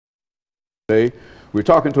Today, we're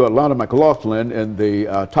talking to Alana McLaughlin, and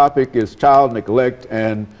the topic is child neglect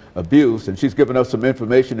and abuse, and she's given us some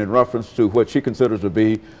information in reference to what she considers to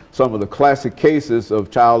be some of the classic cases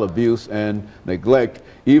of child abuse and neglect,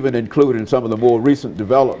 even including some of the more recent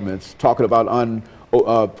developments, talking about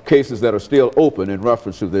cases that are still open in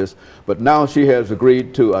reference to this. But now she has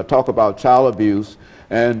agreed to talk about child abuse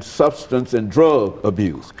and substance and drug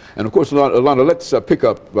abuse. And of course, Alana, let's pick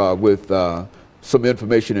up with some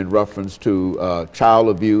information in reference to child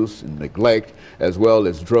abuse and neglect, as well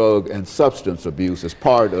as drug and substance abuse as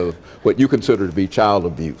part of what you consider to be child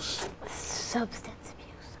abuse. Substance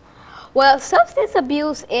abuse. Well, substance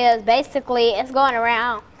abuse is basically, it's going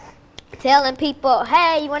around telling people,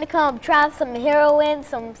 hey, you want to come try some heroin,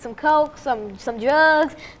 some coke, some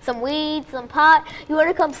drugs, some weed, some pot? You want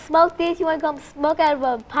to come smoke this? You want to come smoke out of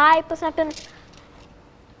a pipe or something?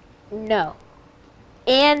 No.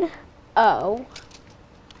 N-O.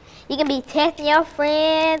 You can be texting your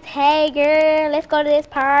friends, hey girl, let's go to this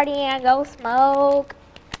party and go smoke.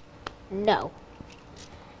 No.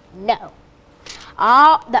 No.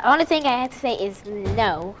 The only thing I have to say is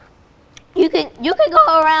no. You can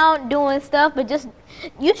go around doing stuff, but just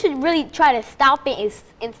you should really try to stop it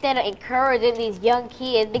instead of encouraging these young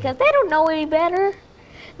kids, because they don't know any better.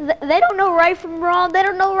 They don't know right from wrong. They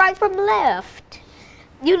don't know right from left.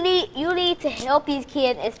 You need to help these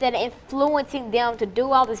kids instead of influencing them to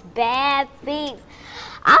do all these bad things.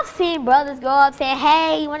 I've seen brothers go up saying,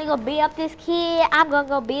 hey, you want to go beat up this kid? I'm going to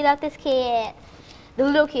go beat up this kid. The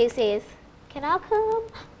little kid says, can I come?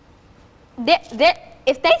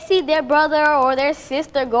 If they see their brother or their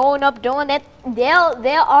sister going up doing that,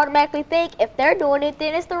 they'll automatically think if they're doing it,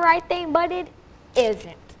 then it's the right thing, but it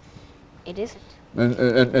isn't. It isn't.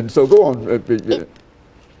 And so go on.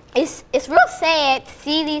 It's real sad to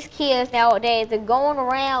see these kids nowadays. They're going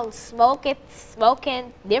around smoking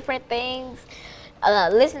different things,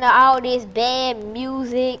 listening to all this bad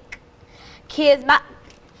music. Kids my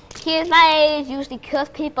age usually cuss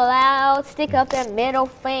people out, stick up their middle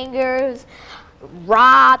fingers,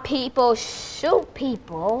 rob people, shoot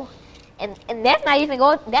people, and that's not even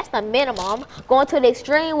going. That's the minimum. Going to the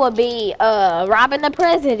extreme would be robbing the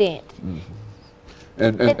president.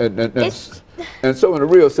 And so in a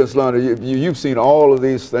real sense, Lana, you've seen all of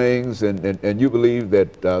these things, and you believe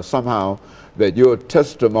that somehow that your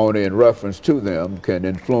testimony in reference to them can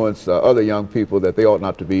influence other young people, that they ought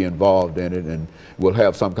not to be involved in it, and will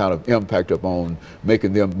have some kind of impact upon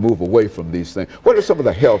making them move away from these things. What are some of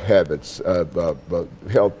the health habits,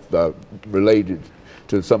 related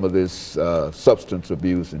to some of this substance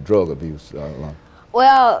abuse and drug abuse, Lana?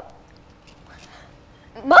 Well,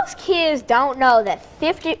 most kids don't know that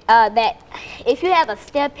that if you have a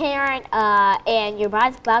step-parent and your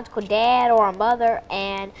biological dad or a mother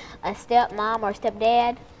and a stepmom or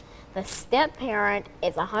stepdad, the step-parent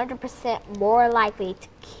is 100% more likely to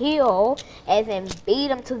kill, as in beat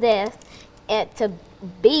them to death, and to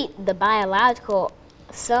beat the biological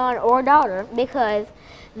son or daughter, because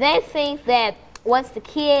they think that once the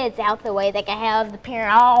kid's out the way, they can have the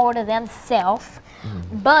parent all to themselves.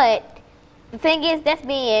 But the thing is, that's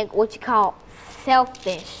being what you call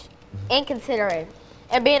selfish, inconsiderate,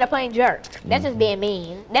 and being a plain jerk. That's just being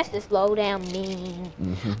mean. That's just low down mean.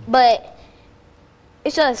 But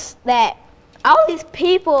it's just that all these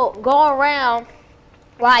people go around,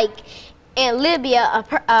 like in Libya,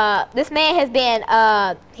 this man has been,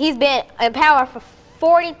 he's been in power for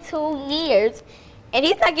 42 years, and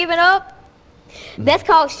he's not giving up. That's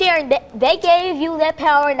called sharing. They gave you that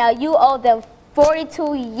power, now you owe them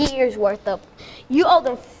 42 years worth of. You owe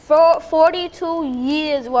them 42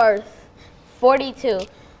 years worth. 42.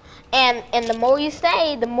 And the more you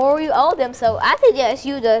stay, the more you owe them. So I suggest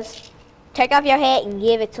you just take off your hat and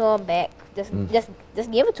give it to them back. Just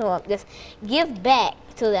give it to them. Just give back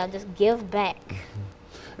to them. Just give back.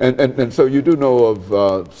 And so you do know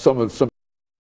of some